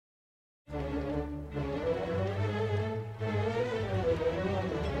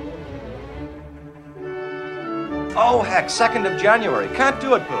Oh, heck, 2nd of January. Can't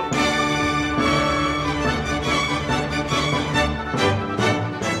do it, Pooh.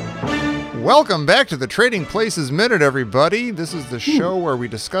 Welcome back to the Trading Places Minute, everybody. This is the show where we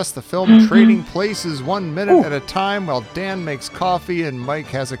discuss the film Trading Places 1 minute at a time while Dan makes coffee and Mike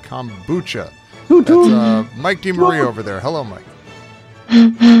has a kombucha. That's Mike DeMaria over there. Hello, Mike.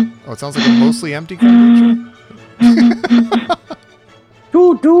 Oh, it sounds like a mostly empty kombucha.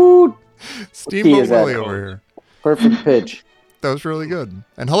 Dude. Steamboat Willie over here. Perfect pitch. That was really good.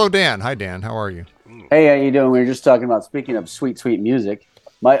 And hello, Dan. Hi, Dan. How are you? Hey, how you doing? We were just talking about, speaking of sweet, sweet music.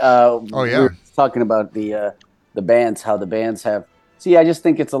 We were talking about the bands, how the bands have. See, I just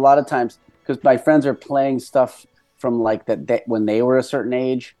think it's a lot of times because my friends are playing stuff from like that when they were a certain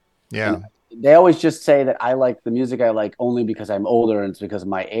age. Yeah. They always just say that I like the music I like only because I'm older and it's because of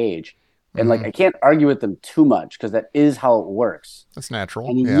my age. And like I can't argue with them too much because that is how it works. That's natural.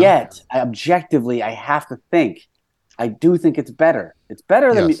 And yet, objectively, I have to think. I do think it's better. It's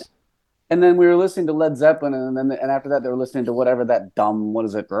better than me. And then we were listening to Led Zeppelin, and after that, they were listening to whatever that dumb, what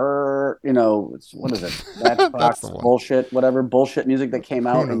is it? What is it? That's bullshit, whatever bullshit music that came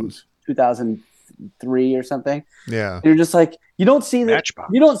out in 2003 or something. Yeah, and you're just like, you don't see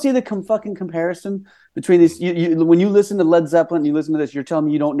the fucking comparison between these. When you listen to Led Zeppelin, you listen to this. You're telling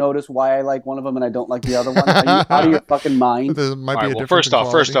me you don't notice why I like one of them and I don't like the other one? Are you out of your fucking mind? First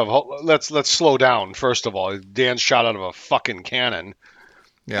off, let's slow down. First of all, Dan's shot out of a fucking cannon.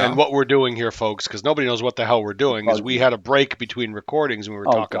 Yeah. And what we're doing here, folks, because nobody knows what the hell we're doing, is we had a break between recordings and we were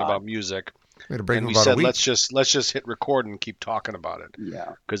talking about music. We had a break and we about said, a week. let's just hit record and keep talking about it.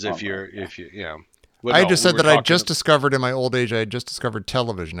 Yeah. Because I just discovered in my old age, I had just discovered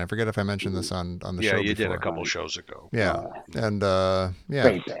television. I forget if I mentioned this on the show. Yeah, you before. did a couple shows ago. Yeah. And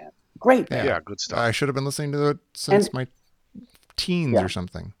Great band. Yeah, good stuff. I should have been listening to it since my teens or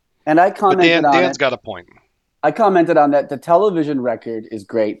something. And I commented on Dan's got a point. I commented on that. The television record is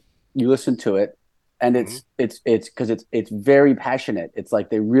great. You listen to it, and it's because it's very passionate. It's like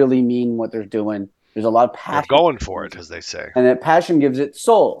they really mean what they're doing. There's a lot of passion. They're going for it, as they say. And that passion gives it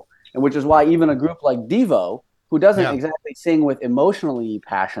soul, and which is why even a group like Devo, who doesn't exactly sing with emotionally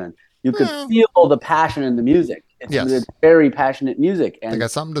passion, you could feel the passion in the music. It's very passionate music, and they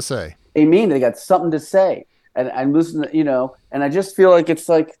got something to say. They got something to say, and I'm listening, and I just feel like it's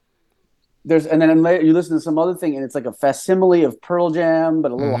like. And then later you listen to some other thing, and it's like a facsimile of Pearl Jam,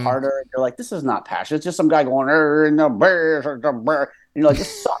 but a little harder. And you're like, this is not passion. It's just some guy going, and you're like,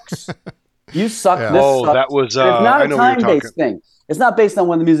 this sucks. You suck. Yeah. This sucks. That was. It's not a time-based thing. It's not based on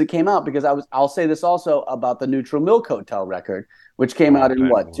when the music came out, because I'll say this also about the Neutral Milk Hotel record, which came out in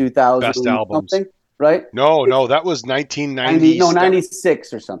 2000 Best albums. something, right? No, that was 1990. No,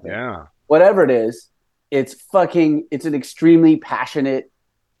 96 or something. Yeah. Whatever it is, it's an extremely passionate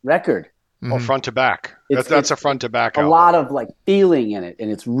record. Well, front to back. That's a front to back album. A lot of like feeling in it,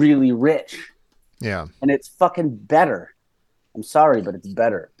 and it's really rich. Yeah. And it's fucking better. I'm sorry, but it's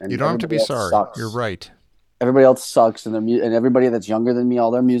better. And you don't have to be sorry. Sucks. You're right. Everybody else sucks, and and everybody that's younger than me,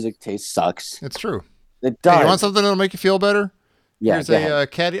 all their music taste sucks. It's true. It does. Hey, you want something that'll make you feel better? Yeah. Here's a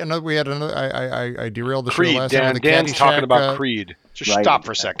caddy. We had another. I derailed the show Creed. last time. Dan's talking about Creed. Just stop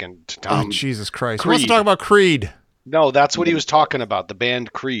for a second, Tom. Oh, Jesus Christ! Creed. Who wants to talk about Creed? No, that's what he was talking about, the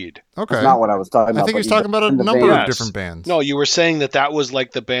band Creed. Okay. That's not what I was talking about. I think he was talking about a number of different bands. No, you were saying that was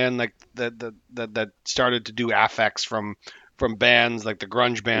like the band like that started to do affects from bands like the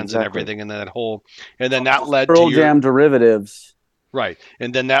grunge bands and everything, and then that led to Pearl Jam derivatives. Right.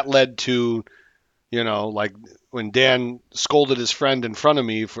 And then that led to, like when Dan scolded his friend in front of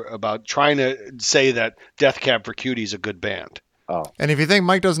me about trying to say that Death Cab for Cutie is a good band. Oh. And if you think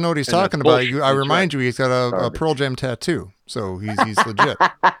Mike doesn't know what he's talking about, I remind you he's got a Pearl Jam tattoo, so he's legit.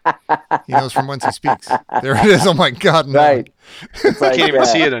 He knows from whence he speaks. There it is. Oh my God! No. Right. I can't even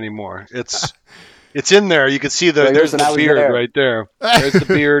see it anymore. It's in there. You can see there's the beard right there. There's the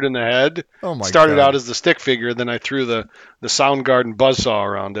beard and the head. Oh my! Started out as the stick figure, then I threw the Soundgarden buzzsaw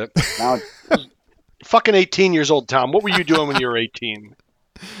around it. Now fucking 18 years old, Tom. What were you doing when you were 18?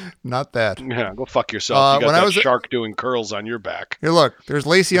 Not that. Yeah, go fuck yourself. You got that shark doing curls on your back. Here, look. There's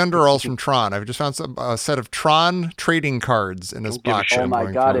lacy underalls from Tron. I've just found a set of Tron trading cards in this box. Oh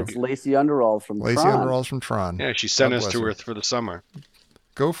my God, it's lacy underalls from Tron. Lacy underalls from Tron. Yeah, she sent us to her for the summer.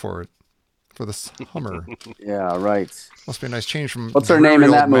 Go for it. For the summer. Yeah, right. Must be a nice change from what's her name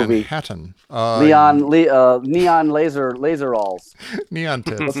in that movie? Manhattan. Neon laser alls. Neon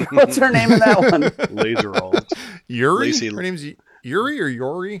tits. What's her name in that one? Laser alls. Yuri? Her name's Yuri or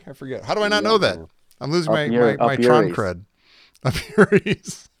Yori? I forget. How do I not know that? I'm losing my Tron cred. Up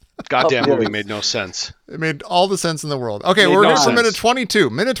Yuri's. Goddamn movie made no sense. It made all the sense in the world. Okay, we're here for minute 22.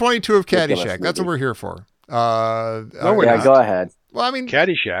 Minute 22 of Caddyshack. That's what we're here for. No, we're yeah, not. go ahead. Well, I mean,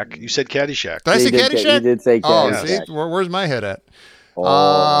 Caddyshack. You said Caddyshack. Did I say Caddyshack? You did say Caddyshack. Oh, see, where's my head at?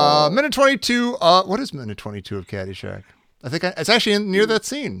 Oh. Minute 22. What is minute 22 of Caddyshack? I think it's actually near that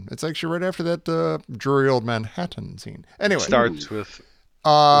scene. It's actually right after that dreary old Manhattan scene. Anyway, it starts with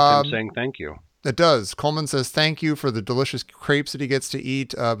him saying thank you. It does. Coleman says thank you for the delicious crepes that he gets to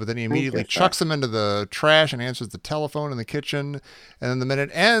eat, but then he immediately chucks them into the trash and answers the telephone in the kitchen. And then the minute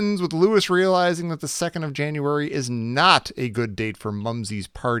ends with Lewis realizing that the 2nd of January is not a good date for Mumsy's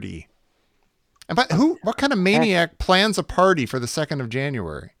party. And what kind of maniac plans a party for the 2nd of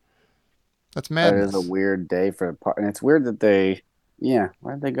January? That's madness. That is a weird day for a party. And it's weird that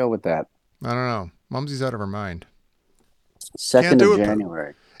why'd they go with that? I don't know. Mumsy's out of her mind. 2nd of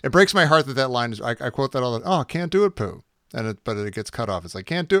January. It breaks my heart that line is. I quote that all the time. Oh, can't do it, Pooh. But it gets cut off. It's like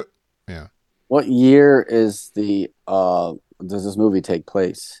can't do it. Yeah. What year is does this movie take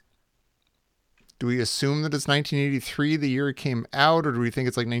place? Do we assume that it's 1983, the year it came out, or do we think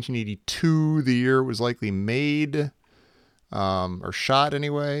it's like 1982, the year it was likely made, or shot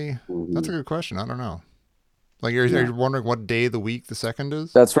anyway? Mm-hmm. That's a good question. I don't know. Like you're wondering what day of the week the 2nd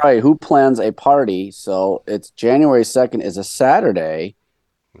is? That's right. Who plans a party? So it's January 2nd is a Saturday.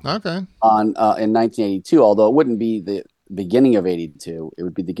 Okay. In 1982, although it wouldn't be the beginning of 82, it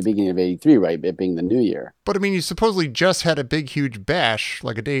would be the beginning of 83, right? It being the new year. But I mean, you supposedly just had a big, huge bash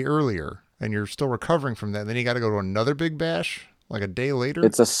like a day earlier, and you're still recovering from that. Then you got to go to another big bash like a day later.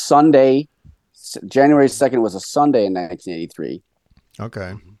 It's a Sunday. January 2nd was a Sunday in 1983.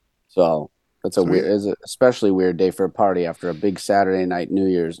 Okay. So that's is an especially weird day for a party after a big Saturday night New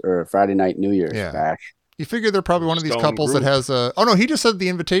Year's or a Friday night New Year's bash. You figure they're probably one of these couples that has a... Oh, no, he just said the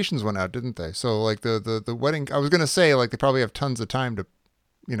invitations went out, didn't they? So, like, the wedding... I was going to say, like, they probably have tons of time to,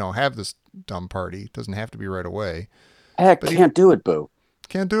 have this dumb party. It doesn't have to be right away. Heck, can't do it, Boo.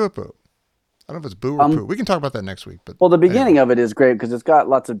 Can't do it, Boo. I don't know if it's Boo or Pooh. We can talk about that next week. But the beginning of it is great because it's got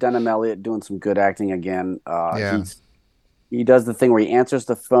lots of Denham Elliott doing some good acting again. He does the thing where he answers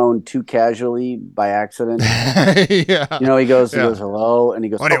the phone too casually by accident. Yeah. He goes hello, and he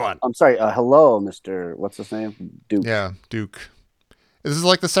goes, what do you want? I'm sorry, hello, Mr. What's his name? Duke. Yeah, Duke. This is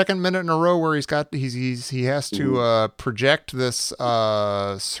like the 2nd minute in a row where he has to project this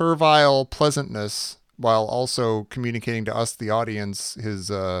servile pleasantness while also communicating to us, the audience,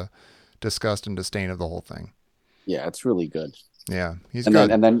 his disgust and disdain of the whole thing. Yeah, it's really good. Yeah, he's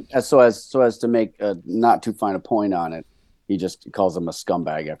good. And then so as to make not too fine a point on it, he just calls him a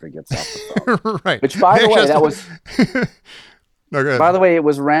scumbag after he gets off the phone. Right. Which, by the way, that was. No, go ahead. By the way, it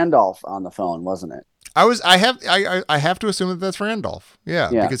was Randolph on the phone, wasn't it? I have to assume that that's Randolph. Yeah.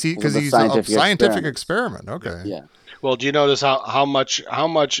 Because he's a scientific experiment. Okay. Yeah. Well, do you notice how much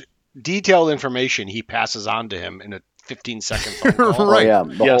detailed information he passes on to him in a 15-second phone call? Right. Oh,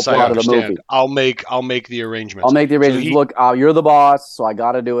 yeah. Yes, I understand. I'll make the arrangements. I'll make the arrangements. Look, you're the boss, so I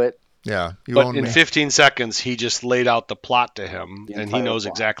got to do it. Yeah. But in 15 seconds, he just laid out the plot to him, and he knows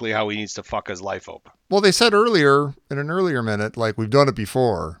exactly how he needs to fuck his life up. Well, they said earlier, in an earlier minute, like, we've done it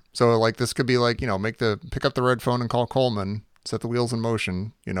before. So, like, this could be like, pick up the red phone and call Coleman, set the wheels in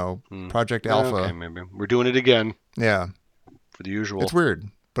motion, Project Alpha. Okay, maybe. We're doing it again. Yeah. For the usual. It's weird,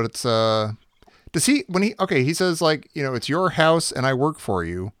 but it's, he says, like, it's your house and I work for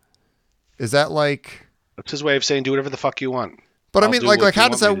you. Is that like... That's his way of saying do whatever the fuck you want. But I mean, like, how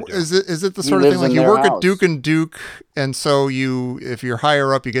does that? Is it the sort of thing like you work at Duke and Duke, and so if you're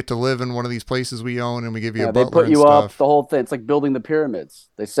higher up, you get to live in one of these places we own, and we give you a butler and stuff. They put you up the whole thing. It's like building the pyramids.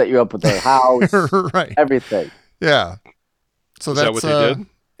 They set you up with their house, right? Everything. Yeah. So is that what they did?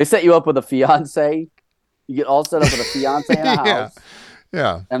 They set you up with a fiance. You get all set up with a fiance in a house.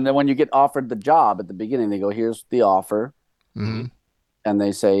 Yeah. And then when you get offered the job at the beginning, they go, "Here's the offer," and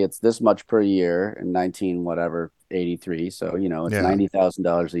they say it's this much per year in 1983. So it's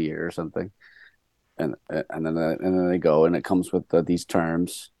 $90,000 a year or something, and then they go, and it comes with these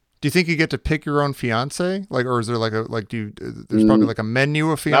terms. Do you think you get to pick your own fiance, or is there there's probably like a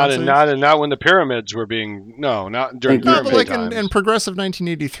menu of fiancés? Not when the pyramids were being not during pyramid times. in progressive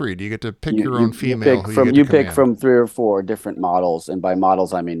 1983, do you get to pick your own female? You pick from 3 or 4 different models, and by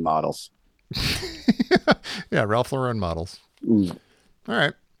models I mean models. Yeah, Ralph Lauren models. Mm. All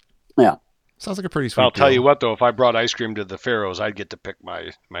right. Yeah. Sounds like a pretty sweet I'll tell deal. you what, though, if I brought ice cream to the Pharaohs, I'd get to pick my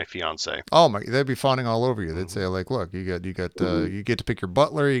fiance. Oh my! They'd be fawning all over you. They'd say, like, look, you get to pick your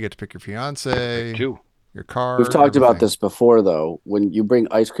butler, you get to pick your fiance, your car. We've talked about this before, though. When you bring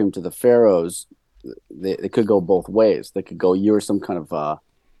ice cream to the Pharaohs, they could go both ways. They could go, you're some kind of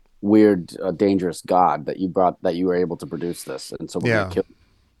weird, dangerous god that you were able to produce this, and so we're gonna kill you,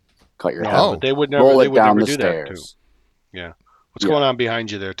 cut your head. But they would never do that too. Yeah. What's going on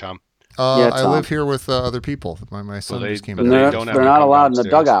behind you there, Tom? I live here with other people. My son just came. They're not allowed in the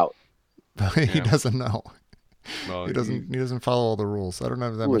dugout. He doesn't know. Well, he doesn't follow all the rules. I don't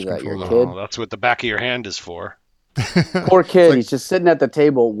have that much control. Oh, that's what the back of your hand is for. Poor kid. He's just sitting at the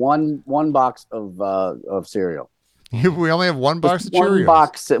table. One box of cereal. We only have one box of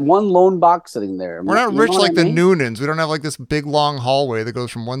Cheerios. One lone box sitting there. We're not rich like the Noonans. We don't have like this big long hallway that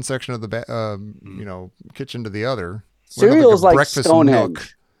goes from one section of the kitchen to the other. Cereal's like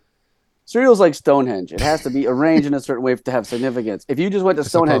Stonehenge. Cereal's like Stonehenge. It has to be arranged in a certain way to have significance. If you just went to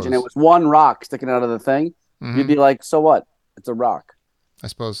Stonehenge and it was one rock sticking out of the thing, you'd be like, so what? It's a rock. I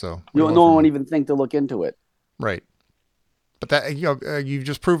suppose so. No one would even think to look into it. Right. But that you've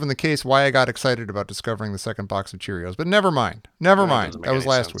just proven the case why I got excited about discovering the second box of Cheerios. But never mind. Never mind. That was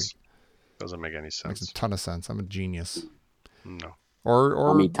last week. Doesn't make any sense. Makes a ton of sense. I'm a genius. No.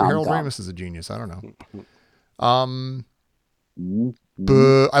 Or Harold Ramis is a genius. I don't know.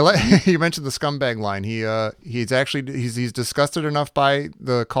 But you mentioned the scumbag line. He's disgusted enough by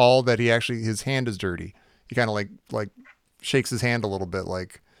the call that his hand is dirty. He kind of like shakes his hand a little bit,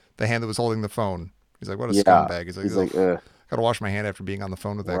 like the hand that was holding the phone. He's like, what a scumbag. He's like gotta wash my hand after being on the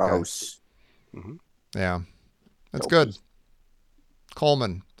phone with that guy. Mm-hmm. Yeah, that's good.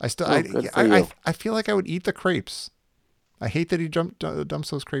 Coleman, I feel like I would eat the crepes. I hate that he dumps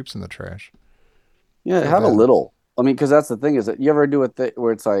those crepes in the trash. Yeah, have a little. I mean, because that's the thing is that you ever do it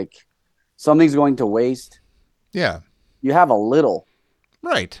where it's like something's going to waste. Yeah, you have a little.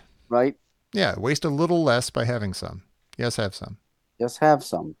 Right. Yeah, waste a little less by having some. Yes, have some. Yes, have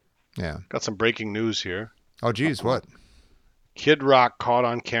some. Yeah. Got some breaking news here. Oh, geez, what? Kid Rock caught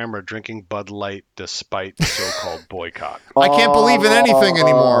on camera drinking Bud Light despite so-called boycott. I can't believe in anything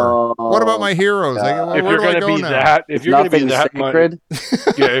anymore. What about my heroes? If you're going to be that much,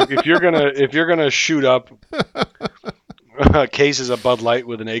 if you're gonna shoot up cases of Bud Light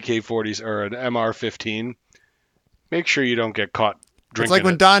with an AK-40 or an MR-15, make sure you don't get caught drinking. It's like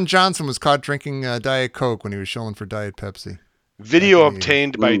when Don Johnson was caught drinking Diet Coke when he was shilling for Diet Pepsi. Video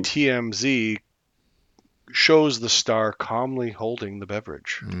obtained by TMZ shows the star calmly holding the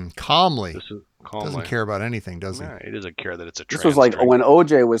beverage. Calmly. Doesn't care about anything, does he? Nah, he doesn't care that it's a This was like when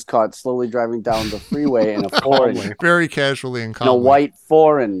OJ was caught slowly driving down the freeway in a foreign, very casually and calmly. In a white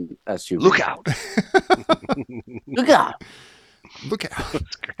foreign SUV. Look out! Look out! Look out!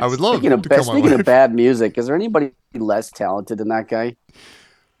 I would love. Speaking of bad music, is there anybody less talented than that guy?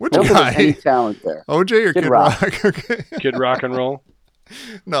 Which guy? Any talent there? OJ or Kid Rock? Okay. Kid Rock and Roll?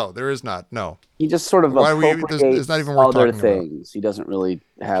 No, there is not. No. He just sort of it's not even worth other talking things. About. He doesn't really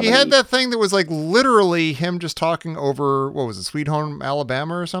have. He had that thing that was like literally him just talking over what was it, Sweet Home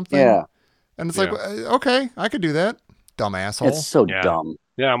Alabama or something? Yeah. And it's like, okay, I could do that. Dumb asshole. It's so dumb.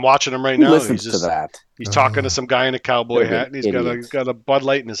 Yeah, I'm watching him right now. Listens to that. He's talking to some guy in a cowboy hat, and he's got a Bud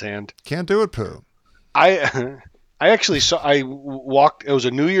Light in his hand. Can't do it, Pooh. I actually saw. I walked. It was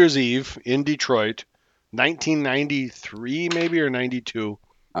a New Year's Eve in Detroit, 1993 maybe or 92,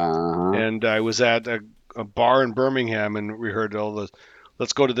 and I was at a bar in Birmingham, and we heard all the.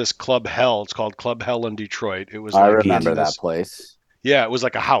 Let's go to this Club Hell. It's called Club Hell in Detroit. It was. I remember that place. Yeah, it was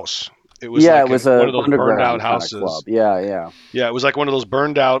like a house. It was it was one of those burned out houses. Club. Yeah. Yeah, it was like one of those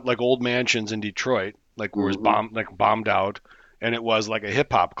burned out like old mansions in Detroit, like where it was bombed out, and it was like a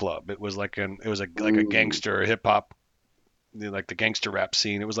hip hop club. It was like a gangster hip hop, like the gangster rap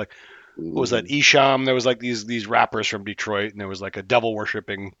scene. It was like what was that Esham? There was like these rappers from Detroit, and there was like a devil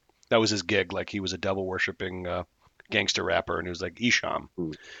worshipping. That was his gig. Like he was a devil worshipping gangster rapper, and it was like Esham.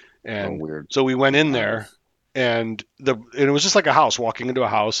 And weird. So we went in there. And it was just like a house, walking into a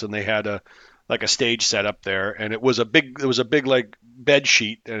house, and they had a stage set up there, and it was a big like bed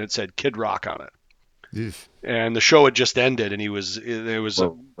sheet, and it said Kid Rock on it. Yes. And the show had just ended, and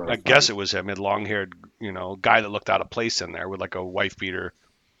I guess it was him, had long haired, guy that looked out of place in there with like a wife beater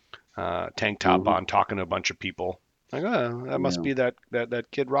tank top on, talking to a bunch of people. Like, that must be that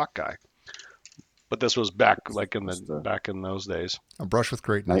Kid Rock guy. But this was back in those days. A brush with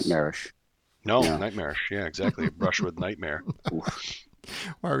greatness. Nightmarish. No, nightmarish. Yeah, exactly. A brush with nightmare.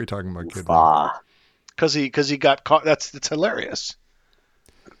 Why are we talking about Kid Rock? Because he got caught. It's hilarious.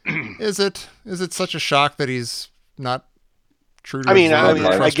 Is it such a shock that he's not true to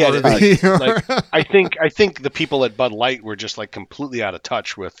I get it. Like, I think the people at Bud Light were just like completely out of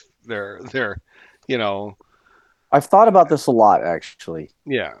touch with their I've thought about this a lot, actually.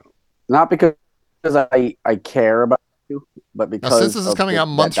 Yeah. Not because I care about you, but because since this is coming out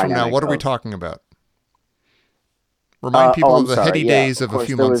months from now, what are we talking about? Remind people of the heady days of a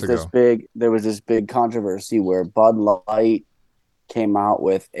few months ago. There was this big controversy where Bud Light came out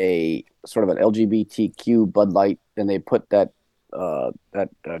with a sort of an LGBTQ Bud Light, and they put that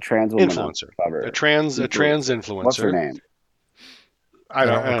trans woman influencer, cover. a trans influencer. What's her name? I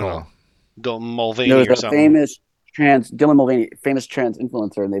don't know. Mulvaney there was or a something. famous Dylan Mulvaney, famous trans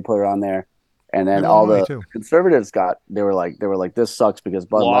influencer, and they put her on there. And then all the conservatives they were like, this sucks because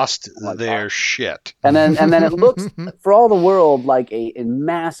Bud lost their shit. And then it looks for all the world like a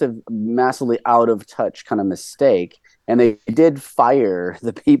massively out of touch kind of mistake. And they did fire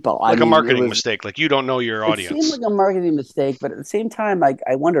the people. A marketing mistake. Like, you don't know your audience. It seemed like a marketing mistake, but at the same time,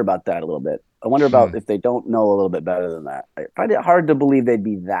 I wonder about that a little bit. I wonder about if they don't know a little bit better than that. I find it hard to believe they'd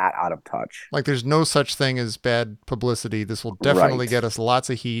be that out of touch. Like, there's no such thing as bad publicity. This will definitely get us lots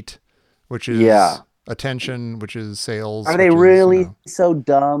of heat, which is attention, which is sales. Are they really so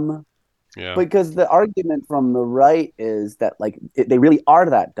dumb? Yeah. Because the argument from the right is that they really are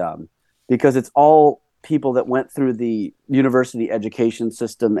that dumb because it's all people that went through the university education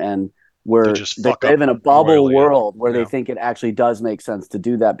system and they live in a bubble world where they think it actually does make sense to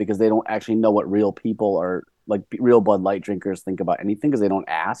do that because they don't actually know what real people are, like real Bud Light drinkers, think about anything because they don't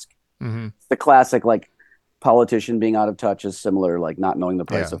ask. Mm-hmm. It's the classic politician being out of touch is similar, like not knowing the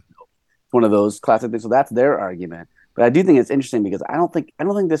price of milk. It's one of those classic things. So that's their argument. But I do think it's interesting because I don't think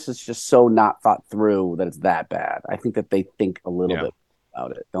this is just so not thought through that it's that bad. I think that they think a little bit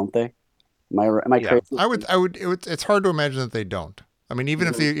about it, don't they? Am I crazy? I would. It's hard to imagine that they don't. I mean, even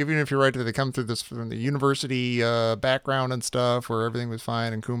if you're right that they come through this from the university background and stuff, where everything was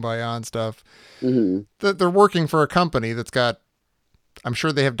fine and kumbaya and stuff, that they're working for a company that's got. I'm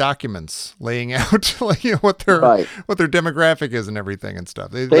sure they have documents laying out what their demographic is and everything and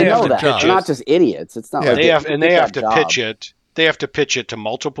stuff. They know that. They're not just idiots. It's not like they have to pitch it. They have to pitch it to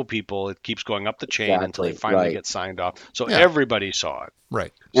multiple people. It keeps going up the chain until they finally get signed off. So everybody saw it.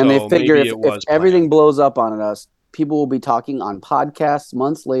 Right. And they figure if everything blows up on us, people will be talking on podcasts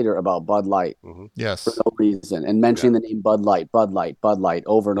months later about Bud Light. Mm-hmm. Yes. For no reason. And mentioning the name Bud Light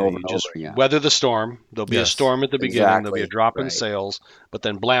over and over and over again. Weather the storm. There'll be a storm at the beginning. Exactly. There'll be a drop in sales. But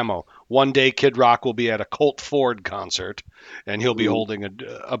then blammo. One day Kid Rock will be at a Colt Ford concert and he'll be holding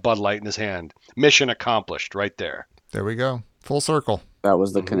a Bud Light in his hand. Mission accomplished right there. There we go. Full circle. That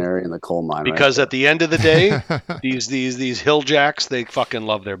was the canary in the coal mine. Because at the end of the day, these hill jacks, they fucking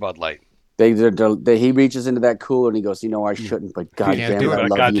love their Bud Light. He reaches into that cooler and he goes, I shouldn't, but goddamn it, I love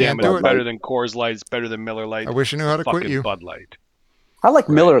goddamn it, it's better than Coors Light, it's better than Miller Lite. I wish I knew how to quit you. Bud Light. I like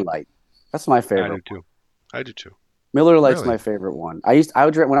Miller Lite. That's my favorite. I do too. Miller Lite's my favorite one. I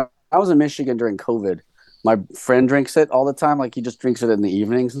would drink when I was in Michigan during COVID. My friend drinks it all the time. Like he just drinks it in the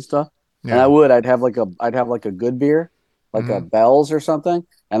evenings and stuff. Yeah. And I'd have like a good beer. Like a Bell's or something,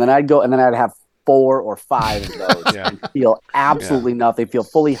 and then I'd have 4 or 5 of those and feel absolutely nothing. Feel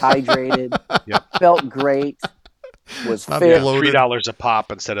fully hydrated. Felt great. Was fit. $3 a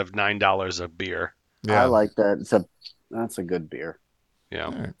pop instead of $9 a beer. Yeah. I like that. That's a good beer.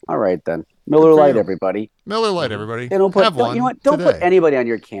 Yeah. All right then. Miller Lite, everybody. Miller Lite, everybody. Don't put anybody on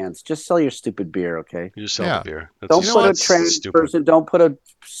your cans. Just sell your stupid beer, okay? You just sell the beer. Don't put a trans person. Don't put a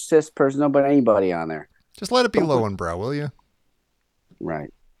cis person. Don't put anybody on there. Just let it be low and brow, will you?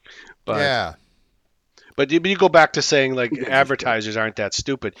 Right. But you go back to saying like advertisers aren't that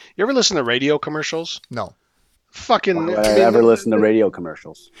stupid. You ever listen to radio commercials? No. Why would I ever listen to radio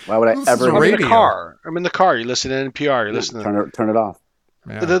commercials? Why would I ever? I'm in the car. I'm in the car. You listen to NPR. You listen to turn it off.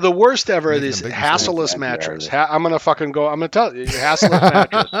 Yeah. The worst ever is Hasseless mattress. I'm gonna tell you,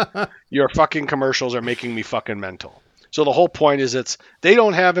 Hasseless mattress. Your fucking commercials are making me fucking mental. So the whole point is they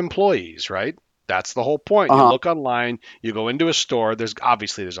don't have employees, right? That's the whole point. You look online, you go into a store, there's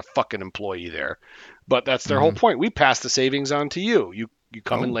a fucking employee there. But that's their whole point. We pass the savings on to you. You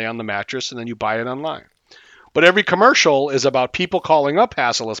come and lay on the mattress and then you buy it online. But every commercial is about people calling up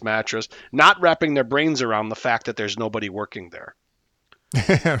Hasseless Mattress, not wrapping their brains around the fact that there's nobody working there.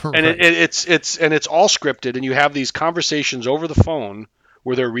 Right. And it's all scripted, and you have these conversations over the phone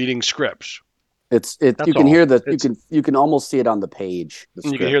where they're reading scripts. You can hear you can almost see it on the page.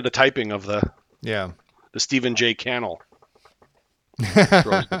 You can hear the typing of the Stephen J. Cannell.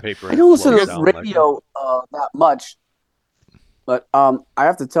 Throws the paper. I don't listen to radio that much, but I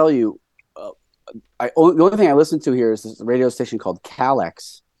have to tell you, the only thing I listen to here is this radio station called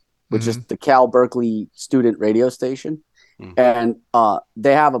CalX, which is the Cal Berkeley student radio station. And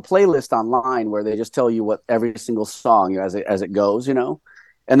they have a playlist online where they just tell you what every single song as it goes,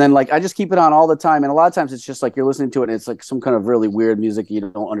 And then I just keep it on all the time. And a lot of times it's just like you're listening to it and it's like some kind of really weird music you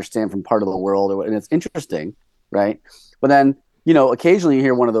don't understand from part of the world, and it's interesting, right? But then, occasionally you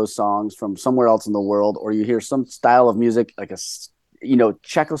hear one of those songs from somewhere else in the world, or you hear some style of music like a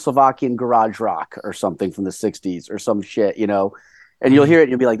Czechoslovakian garage rock or something from the 60s or some shit, and you'll hear it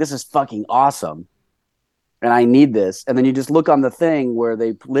and you'll be like, this is fucking awesome. and I need this. And then you just look on the thing where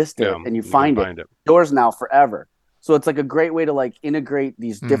they list it and you find it. Yours now forever. So it's like a great way to like integrate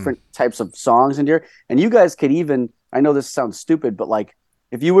these different types of songs into here. And you guys could even, I know this sounds stupid, but like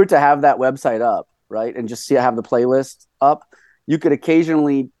if you were to have that website up, right, and just have the playlist up, you could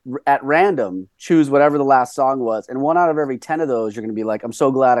occasionally at random choose whatever the last song was. And 1 out of every 10 of those, you're going to be like, I'm so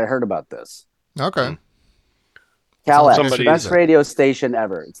glad I heard about this. Okay. Cal-X, best radio station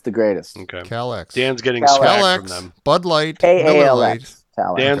ever. It's the greatest. Okay. Cal-X. Dan's getting swag from them. Bud Light, Miller Lite.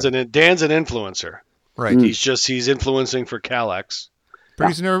 Dan's an influencer. Right. He's influencing for Cal-X.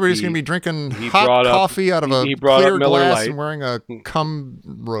 Pretty soon everybody's going to be drinking hot coffee out of a clear glass and wearing a cum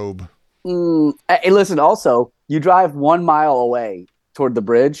robe. Hey, listen, also, you drive 1 mile away toward the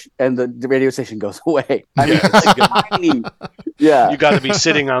bridge and the radio station goes away. I mean, it's like tiny. Yeah. You got to be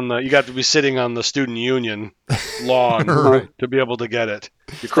sitting on the student union lawn to be able to get it.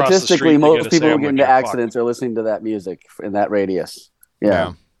 Statistically, most people who get into accidents are listening to that music in that radius.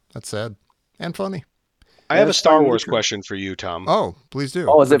 Yeah. That's sad and funny. I have a Star Wars question for you, Tom. Oh, please do.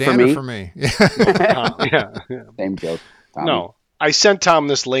 Oh, is it for me? For me? Yeah. Same joke. Tommy. No. I sent Tom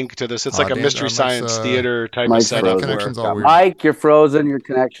this link to this. It's like a Mystery Science Theater type of setup. Connection's all weird. Mike, you're frozen. Your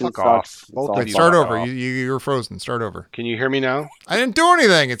connection sucks. Off. Start over. You're frozen. Start over. Can you hear me now? I didn't do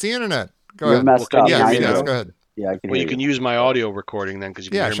anything. It's the internet. Go ahead. Messed up. Yeah, go ahead. Yeah, I can hear you. Can use my audio recording then because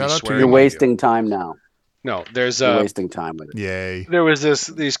you can hear me swearing. You're wasting time now. No, there's You're wasting time with it. Yay. There was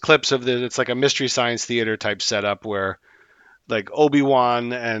these clips of it's like a Mystery Science Theater type setup where like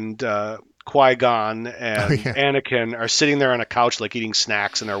Obi-Wan and Qui-Gon and Anakin are sitting there on a couch like eating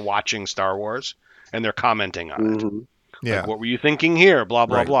snacks and they're watching Star Wars and they're commenting on it. Yeah. Like, what were you thinking here? Blah,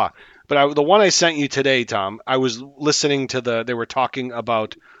 blah, blah. But the one I sent you today, Tom, I was listening to they were talking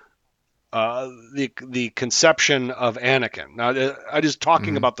about the conception of Anakin. Now, I just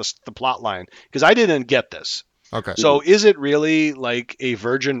talking about the plot line because I didn't get this. Okay. So is it really like a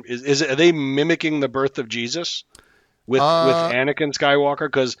virgin? Are they mimicking the birth of Jesus with Anakin Skywalker?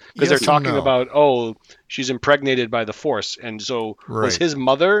 Because they're talking about, she's impregnated by the Force. And so was his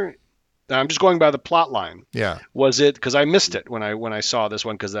mother... I'm just going by the plot line. Yeah. Was it... Because I missed it when I saw this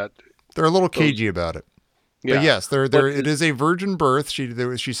one because that... They're a little cagey about it. Yeah. But yes, it is a virgin birth.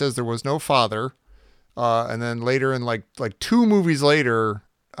 She says there was no father. And then later in like 2 movies later,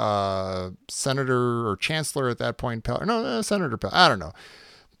 Senator or Chancellor at that point, Senator, I don't know.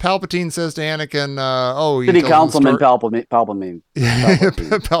 Palpatine says to Anakin, City Councilman Palpatine. Palpatine.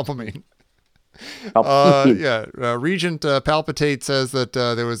 Regent Palpatine says that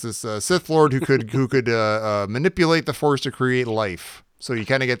there was this Sith Lord who could manipulate the Force to create life. So you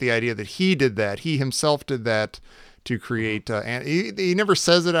kind of get the idea that he did that. He himself did that to create. And he never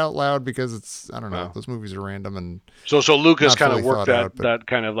says it out loud because it's, I don't know. Those movies are random and. So Lucas kind of worked that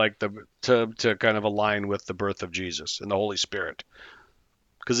kind of like to kind of align with the birth of Jesus and the Holy Spirit.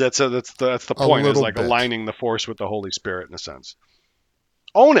 Because that's the point, is like aligning the Force with the Holy Spirit in a sense.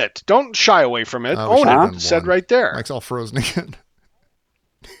 Own it. Don't shy away from it. Own it. Said right there. Mike's all frozen again.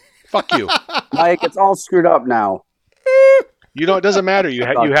 Fuck you. Mike, it's all screwed up now. You know, it doesn't matter. You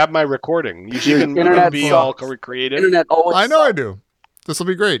have my recording. You can be all recreated. I know I do. This will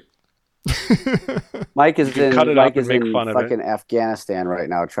be great. Mike is in fucking Afghanistan right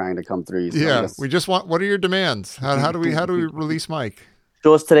now trying to come through. Yeah, we just want. What are your demands? How do we release Mike?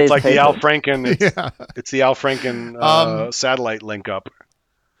 Show us today's. It's like the Al Franken. It's the Al Franken satellite link up.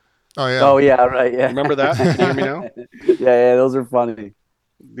 Oh yeah. Oh yeah. Right. Yeah. Remember that? Can you hear me now? Yeah. Those are funny.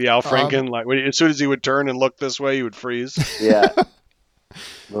 The Al Franken, as soon as he would turn and look this way, he would freeze. Yeah.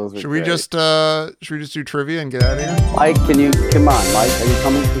 Should we just do trivia and get out of here? Mike, come on, Mike, are you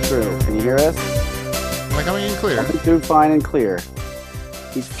coming through? Can you hear us? Am I coming in clear? Coming through fine and clear.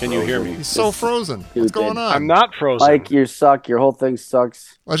 Can you hear me? He's so frozen. What's going on? I'm not frozen. Mike, you suck. Your whole thing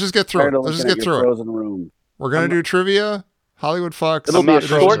sucks. Let's just get through it. Let's just get through it. Frozen room. We're going to do trivia, Hollywood Fox. It'll be a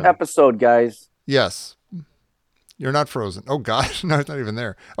short episode, guys. Yes. You're not frozen. Oh God, no, it's not even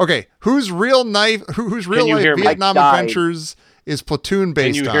there. Okay, whose real life Vietnam adventures is Platoon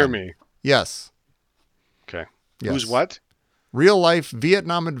based on? Can you hear me? Yes. Okay. Yes. Who's what? Real life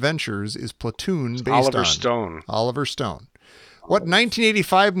Vietnam adventures is Platoon based on? Oliver Stone. What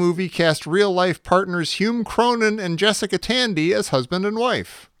 1985 movie cast real life partners Hume Cronin and Jessica Tandy as husband and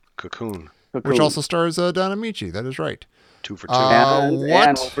wife? Cocoon. Which also stars Don Amici. That is right. 2 for 2. And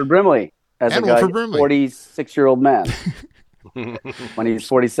Wilford Brimley. As a 46-year-old man when he's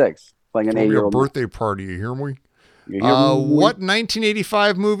 46, playing an 8-year-old. Birthday party, you hear me? What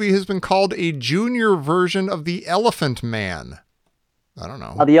 1985 movie has been called a junior version of The Elephant Man? I don't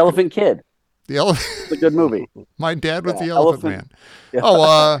know. The Elephant Kid. The Elephant. It's a good movie. My dad was the Elephant Man.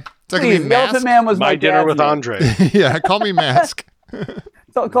 Yeah. It's not gonna be the Elephant Mask. Man was My dinner dad's with name. Andre. Yeah, call me Mask.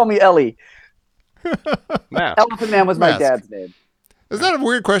 Don't call me Ellie. Mask. Elephant Man was my Mask. dad's name. Is that a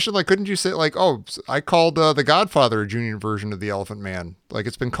weird question? Like, couldn't you say, like, oh, I called The Godfather a junior version of the Elephant Man? Like,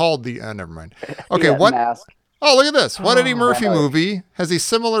 it's been called the... never mind. Okay, Yeah, what... Mask. Oh, look at this. What Eddie Murphy yeah. movie has a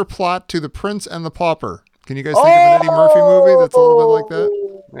similar plot to The Prince and the Pauper? Can you guys think of an Eddie Murphy movie that's a little bit like that?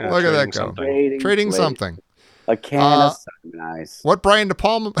 Yeah, Look at that trading go. something. Trading something. A can of Simon Eyes. What Brian De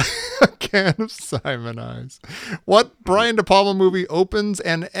Palma... a can of Simon Eyes. What Brian De Palma movie opens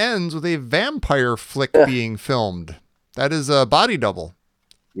and ends with a vampire flick being filmed? That is a Body Double.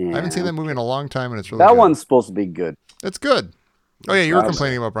 Yeah. I haven't seen that movie in a long time, and it's really That good. one's supposed to be good. It's good. Oh, yeah, you were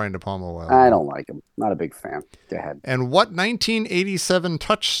complaining about Brian De Palma a while ago. I don't like him. Not a big fan. Go ahead. And what 1987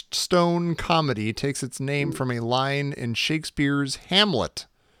 Touchstone comedy takes its name from a line in Shakespeare's Hamlet?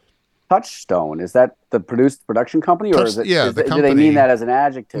 Touchstone, is that the production company, or is it? Yeah, the company. Do they mean that as an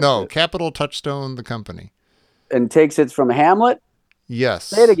adjective? No, Capital Touchstone, the company. And takes it from Hamlet? Yes.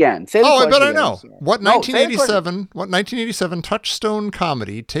 Say it again. Say the I bet I again. know. What No, say the question. 1987 Touchstone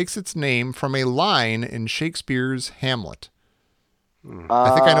comedy takes its name from a line in Shakespeare's Hamlet?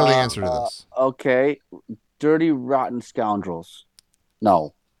 I think I know the answer to this. Okay. Dirty, Rotten Scoundrels.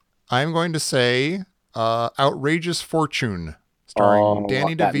 No. I'm going to say Outrageous Fortune, starring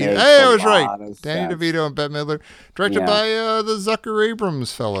Danny that DeVito. makes Hey, I a was right. lot of Danny sense. DeVito and Bette Midler. Directed by the Zucker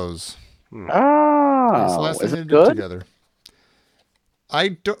Abrams fellows. That's the last is thing it they did good? together. I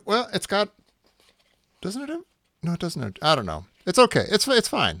don't. Well, it's got. Doesn't it have? No, it doesn't have. I don't know. It's okay. It's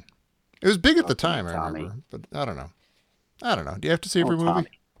fine. It was big at the time, I remember, but I don't know. Do you have to see every movie? Tommy.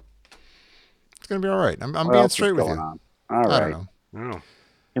 It's gonna be all right. I'm What being else is straight with going you. on? All I right. don't know. Oh.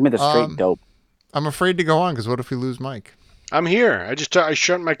 Give me the straight dope. I'm afraid to go on because what if we lose Mike? I'm here. I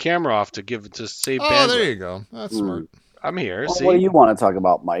shut my camera off to save Oh, bandwidth. there you go. That's smart. I'm here. Well, see, what do you want to talk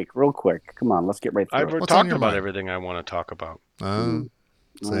about, Mike? Real quick. Come on, let's get right through I've it. What's on talked your about mind? everything I want to talk about.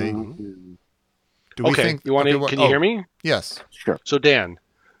 See. Do we Okay, think? you want to? Can you hear me? Yes. Sure. So Dan,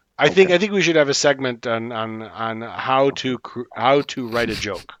 I think we should have a segment on how to write a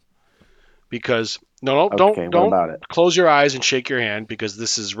joke. Because what don't about it? close your eyes and shake your hand, because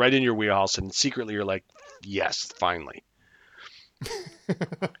this is right in your wheelhouse, and secretly you're like, yes, finally.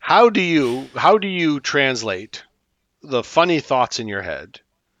 How do you translate the funny thoughts in your head,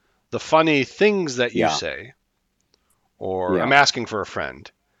 the funny things that you say, or I'm asking for a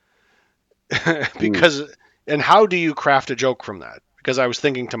friend, because and how do you craft a joke from that? Because I was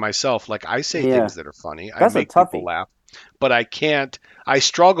thinking to myself, like, I say things that are funny, That's I make people laugh, but I can't. I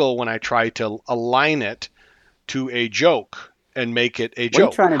struggle when I try to align it to a joke and make it a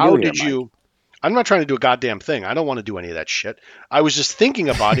joke. How did you? I'm not trying to do a goddamn thing. I don't want to do any of that shit. I was just thinking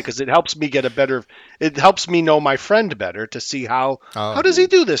about it because it helps me get it helps me know my friend better to see how does he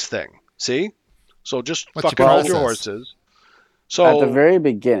do this thing? See? So just fucking hold your horses. So at the very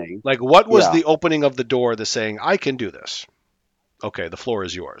beginning, like, what was the opening of the door, the saying, I can do this? Okay, the floor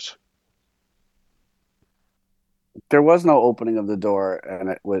is yours. There was no opening of the door,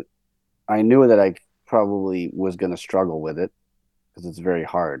 and I knew that I probably was going to struggle with it because it's very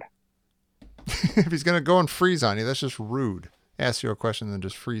hard. If he's gonna go and freeze on you, that's just rude. Ask you a question and then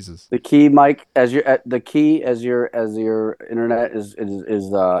just freezes. The key, Mike, as your internet is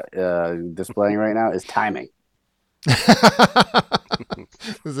displaying right now, is timing. This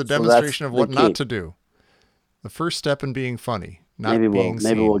is a demonstration of what not to do. The first step in being funny, not being seen.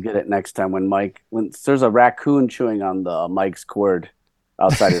 Maybe we'll get it next time when there's a raccoon chewing on the Mike's cord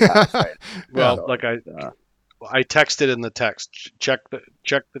outside his house. Right? Well, so, like I texted in the text. Check the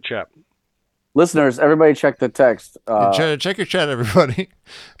chat. Listeners, everybody check the text. Check your chat, everybody.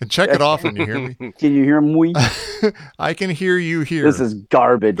 And check it often, you hear me? Can you hear me? I can hear you here. This is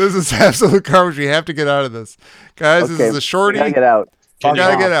garbage. This is absolute garbage. We have to get out of this. Guys, this is a shorty. We gotta get out. You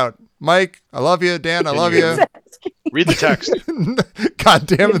gotta get out. Mike, I love you. Dan, I love you. Read the text. God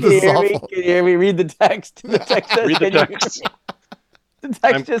damn it, this is awful. Can you hear me? Read the text. The text says, read the text. The text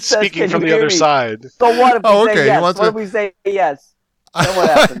I'm just says, speaking from the other side. So what if we say yes? What if we say yes? Then what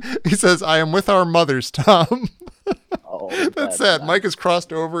happens? He says, I am with our mothers, Tom. That's sad. Mike has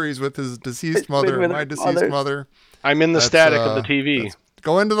crossed over. He's with his deceased mother and my deceased mother. I'm in the static of the TV.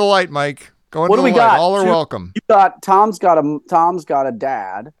 Go into the light, Mike. Go into what do the we light. Got? All are welcome. You got Tom's got a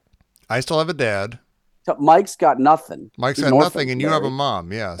dad. I still have a dad. Mike's got nothing. Mike's got nothing, and you have a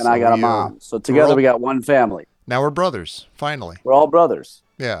mom. Yeah. And I got a mom. So together we got one family. Now we're brothers. Finally. We're all brothers.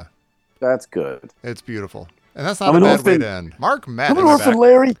 Yeah. That's good. It's beautiful. And that's not a bad way to end. Mark Madden. I'm an orphan,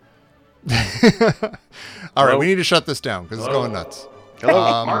 Larry. All right, we need to shut this down because it's going nuts.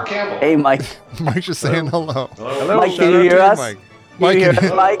 Hello, Mark Campbell. Hey, Mike. Mike's just saying hello. Hello. Mike, can you hear us? Mike.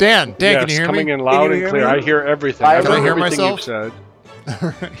 Mike, Mike? Dan, yes, can you hear coming me? in loud and clear. Me? I hear everything. Can I hear everything myself? you've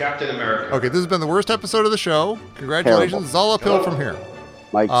said. Captain America. Okay, this has been the worst episode of the show. Congratulations. Terrible. It's all uphill from here.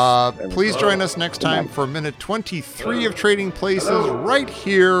 Mike, Please join us next time for minute 23 of Trading Places right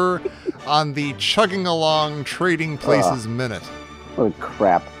here on the Chugging Along Trading Places Minute. what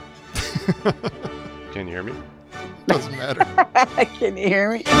crap. Can you hear me? Doesn't matter. Can you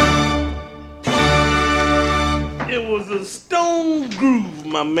hear me? It was a stone groove,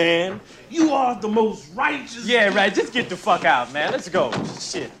 my man. You are the most righteous. Yeah, right. Just get the fuck out, man. Let's go.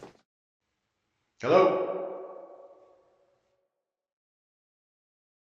 Shit. Hello?